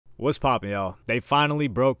What's poppin', y'all? They finally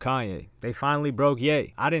broke Kanye. They finally broke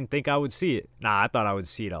Ye. I didn't think I would see it. Nah, I thought I would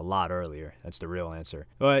see it a lot earlier. That's the real answer.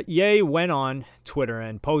 But Ye went on Twitter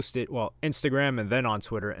and posted, well, Instagram and then on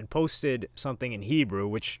Twitter, and posted something in Hebrew,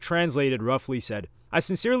 which translated roughly said, "I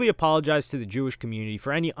sincerely apologize to the Jewish community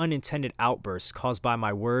for any unintended outbursts caused by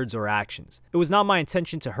my words or actions. It was not my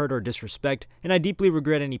intention to hurt or disrespect, and I deeply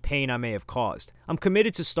regret any pain I may have caused. I'm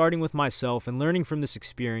committed to starting with myself and learning from this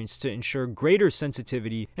experience to ensure greater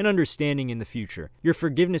sensitivity and understanding in the future. Your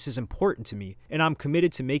forgiveness is important to me, and I'm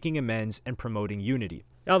committed to making amends and promoting unity."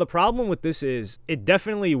 Now, the problem with this is it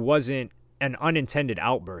definitely wasn't an unintended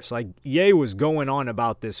outburst. Like, Ye was going on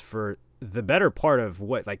about this for the better part of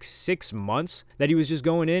what, like 6 months that he was just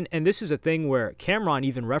going in. And this is a thing where Cameron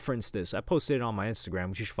even referenced this. I posted it on my Instagram,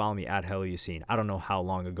 which you should follow me at helloyassine. I don't know how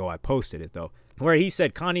long ago I posted it though, where he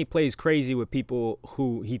said Kanye plays crazy with people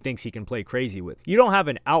who he thinks he can play crazy with. You don't have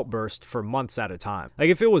an outburst for months at a time. Like,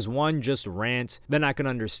 if it was one just rant, then I can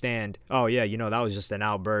understand, oh yeah, you know, that was just an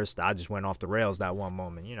outburst. I just went off the rails that one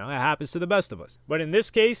moment. You know, it happens to the best of us. But in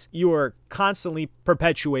this case, you are constantly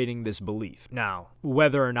perpetuating this belief. Now,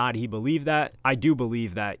 whether or not he believed that, I do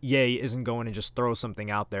believe that Ye isn't going to just throw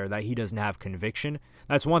something out there that he doesn't have conviction.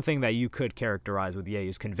 That's one thing that you could characterize with Ye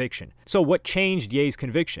is conviction. So what changed Ye's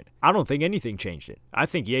conviction? I don't think anything changed it. I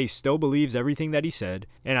think Ye still believes everything that he said,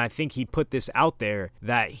 and I think he put this out there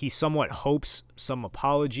that he somewhat hopes some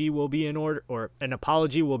apology will be in order, or an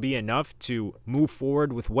apology will be enough to move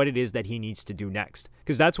forward with what it is that he needs to do next.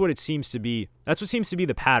 Because that's what it seems to be. That's what seems to be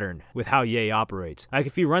the pattern with how Ye operates. Like,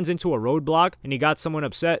 if he runs into a roadblock and he got someone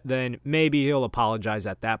upset, then maybe he'll apologize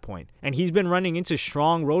at that point. And he's been running into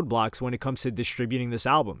strong roadblocks when it comes to distributing this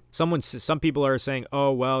album. Some people are saying,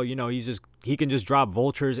 oh, well, you know, he can just drop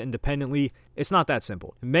Vultures independently. It's not that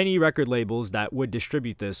simple. Many record labels that would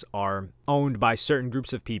distribute this are owned by certain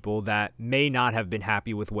groups of people that may not have been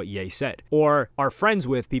happy with what Ye said, or are friends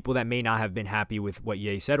with people that may not have been happy with what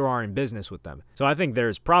Ye said, or are in business with them. So I think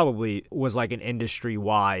there's probably was like an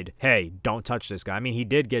industry-wide, hey, don't touch this guy. I mean, he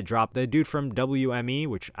did get dropped. The dude from WME,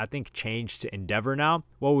 which I think changed to Endeavor now.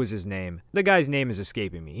 What was his name? The guy's name is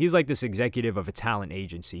escaping me. He's like this executive of a talent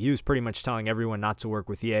agency. He was pretty much telling everyone not to work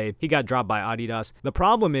with Ye. He got dropped by Adidas. The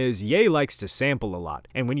problem is Ye likes to sample a lot.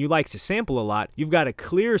 And when you like to sample a lot, you've got to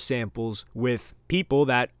clear samples with people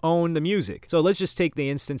that own the music. So let's just take the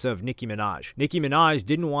instance of Nicki Minaj. Nicki Minaj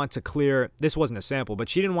didn't want to clear, this wasn't a sample, but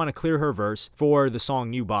she didn't want to clear her verse for the song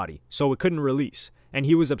New Body. So it couldn't release. And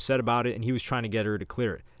he was upset about it, and he was trying to get her to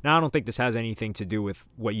clear it. Now, I don't think this has anything to do with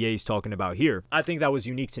what Ye's talking about here. I think that was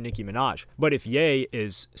unique to Nicki Minaj. But if Ye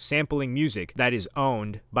is sampling music that is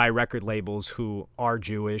owned by record labels who are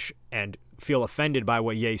Jewish and feel offended by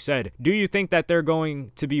what Ye said, do you think that they're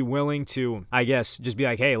going to be willing to, I guess, just be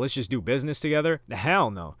like, hey, let's just do business together? Hell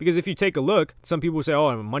no. Because if you take a look, some people say,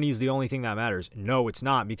 oh, money is the only thing that matters. No, it's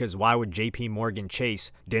not, because why would JP Morgan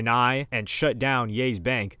Chase deny and shut down Ye's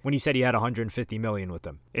bank when he said he had 150 million with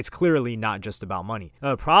them? It's clearly not just about money.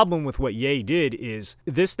 The problem with what Ye did is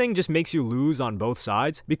this thing just makes you lose on both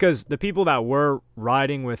sides, because the people that were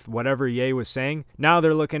riding with whatever Ye was saying, now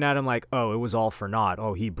they're looking at him like, oh, it was all for naught.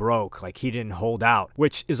 Oh, he broke. Like, he didn't hold out,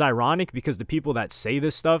 which is ironic because the people that say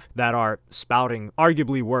this stuff that are spouting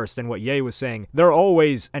arguably worse than what Ye was saying, they're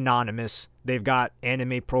always anonymous. They've got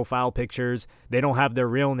anime profile pictures. They don't have their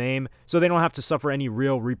real name, so they don't have to suffer any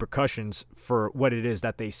real repercussions for what it is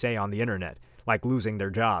that they say on the internet, like losing their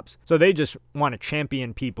jobs. So they just want to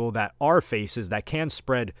champion people that are faces that can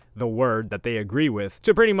spread the word that they agree with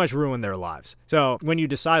to pretty much ruin their lives. So when you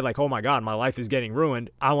decide like, oh my God, my life is getting ruined,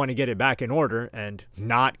 I want to get it back in order and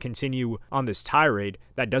not continue on this tirade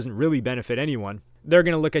that doesn't really benefit anyone, they're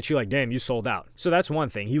going to look at you like, damn, you sold out. So that's one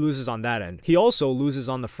thing. He loses on that end. He also loses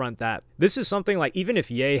on the front that this is something like, even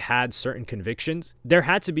if Ye had certain convictions, there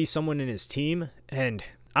had to be someone in his team, and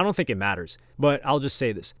I don't think it matters, but I'll just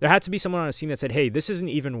say this. There had to be someone on his team that said, hey, this isn't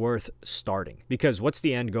even worth starting, because what's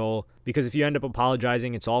the end goal? Because if you end up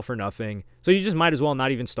apologizing, it's all for nothing. So you just might as well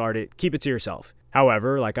not even start it. Keep it to yourself.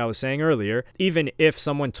 However, like I was saying earlier, even if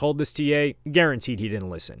someone told this to Ye, guaranteed he didn't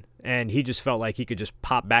listen. And he just felt like he could just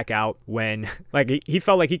pop back out when, like, he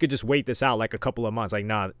felt like he could just wait this out like a couple of months. Like,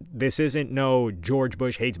 nah, this isn't no George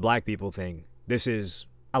Bush hates black people thing. This is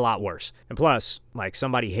a lot worse. And plus, like,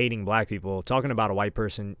 somebody hating black people, talking about a white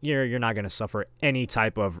person, you're not going to suffer any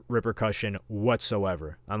type of repercussion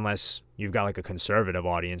whatsoever, unless you've got like a conservative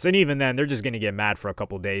audience. And even then, they're just going to get mad for a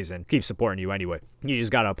couple days and keep supporting you anyway. You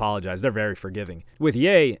just got to apologize. They're very forgiving. With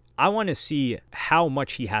Ye, I want to see how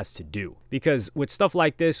much he has to do. Because with stuff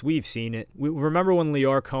like this, we've seen it. We remember when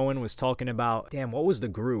Lior Cohen was talking about, damn, what was the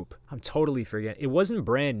group? I'm totally forgetting. It wasn't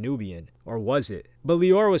Brand Nubian, or was it? But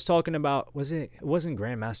Lior was talking about, it wasn't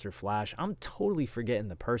Grandmaster Flash. I'm totally forgetting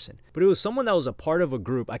the person. But it was someone that was a part of a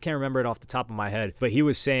group. I can't remember it off the top of my head. But he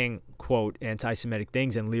was saying, quote, anti-Semitic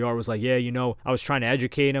things. And Lior was like, yeah, you know, I was trying to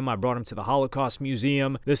educate him. I brought him to the Holocaust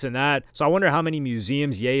Museum, this and that. So I wonder how many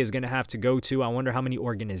museums Ye is going to have to go to. I wonder how many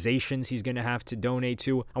organizations he's going to have to donate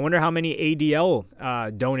to. I wonder how many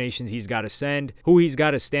ADL donations he's got to send, who he's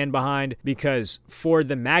got to stand behind. Because for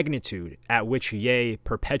the magnitude at which Ye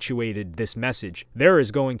perpetuated this message, there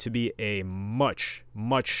is going to be a much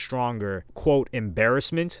stronger, quote,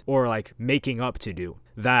 embarrassment or like making up to do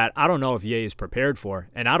that I don't know if Ye is prepared for,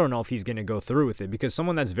 and I don't know if he's going to go through with it, because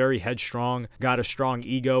someone that's very headstrong, got a strong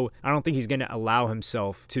ego, I don't think he's going to allow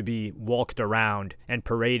himself to be walked around and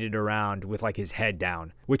paraded around with like his head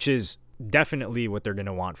down, which is definitely what they're going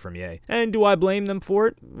to want from Ye. And do I blame them for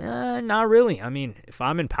it? Not really. I mean, if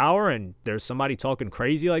I'm in power and there's somebody talking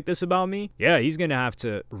crazy like this about me, yeah, he's going to have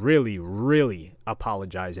to really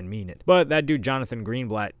apologize and mean it. But that dude, Jonathan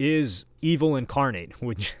Greenblatt, is evil incarnate,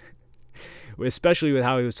 which... especially with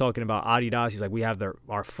how he was talking about Adidas. He's like, we have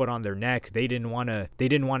our foot on their neck. They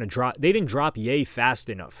didn't drop Ye fast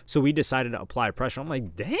enough. So we decided to apply pressure. I'm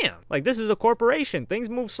like, damn, like this is a corporation.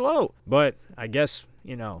 Things move slow. But I guess,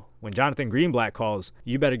 you know, when Jonathan Greenblatt calls,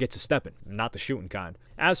 you better get to stepping, not the shooting kind.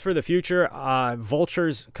 As for the future,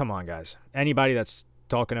 Vultures, come on, guys. Anybody that's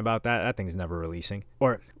talking about that thing's never releasing.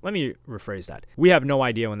 Or let me rephrase that. We have no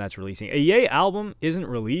idea when that's releasing. A Ye album isn't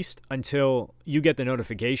released until you get the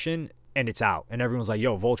notification and it's out. And everyone's like,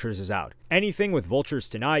 yo, Vultures is out. Anything with Vultures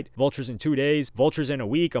tonight, Vultures in 2 days, Vultures in a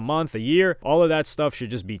week, a month, a year, all of that stuff should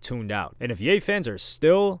just be tuned out. And if Ye fans are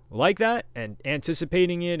still like that and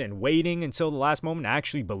anticipating it and waiting until the last moment,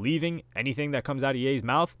 actually believing anything that comes out of Ye's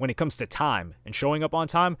mouth when it comes to time and showing up on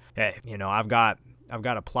time, hey, you know, I've got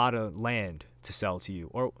a plot of land to sell to you.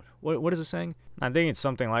 Or what is it saying? I think it's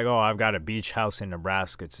something like, oh, I've got a beach house in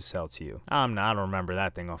Nebraska to sell to you. I don't remember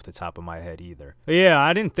that thing off the top of my head either. But yeah,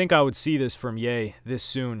 I didn't think I would see this from Ye this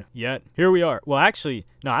soon yet. Here we are. Well, actually,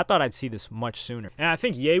 no, I thought I'd see this much sooner. And I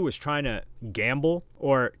think Ye was trying to gamble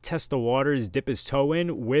or test the waters, dip his toe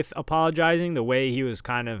in with apologizing, the way he was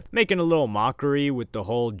kind of making a little mockery with the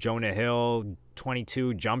whole Jonah Hill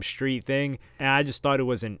 22 Jump Street thing, and I just thought it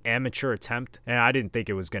was an amateur attempt, and I didn't think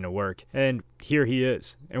it was going to work. And here he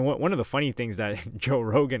is. And one of the funny things that Joe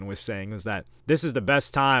Rogan was saying was that this is the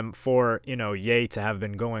best time for, you know, Ye to have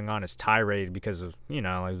been going on his tirade because of, you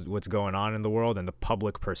know, like what's going on in the world and the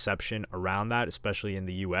public perception around that, especially in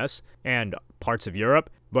the US and parts of Europe.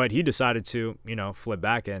 But he decided to, you know, flip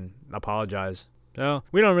back and apologize. So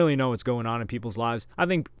we don't really know what's going on in people's lives. I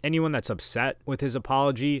think anyone that's upset with his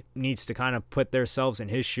apology needs to kind of put themselves in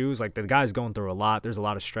his shoes. Like, the guy's going through a lot. There's a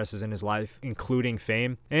lot of stresses in his life, including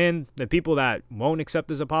fame. And the people that won't accept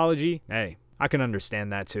his apology, hey, I can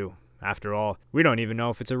understand that too. After all, we don't even know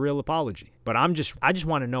if it's a real apology. But I just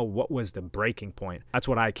want to know what was the breaking point. That's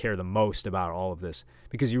what I care the most about all of this,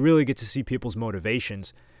 because you really get to see people's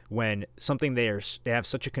motivations when something they have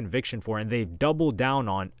such a conviction for and they've doubled down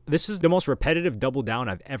on. This is the most repetitive double down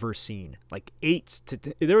I've ever seen. Like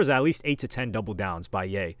there was at least 8 to 10 double downs by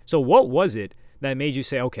Ye. So what was it that made you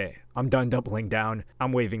say, okay, I'm done doubling down,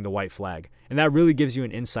 I'm waving the white flag? And that really gives you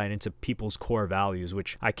an insight into people's core values,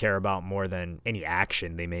 which I care about more than any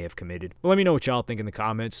action they may have committed. But let me know what y'all think in the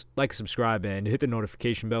comments. Like, subscribe, and hit the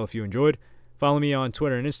notification bell if you enjoyed. Follow me on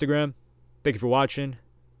Twitter and Instagram. Thank you for watching.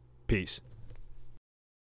 Peace.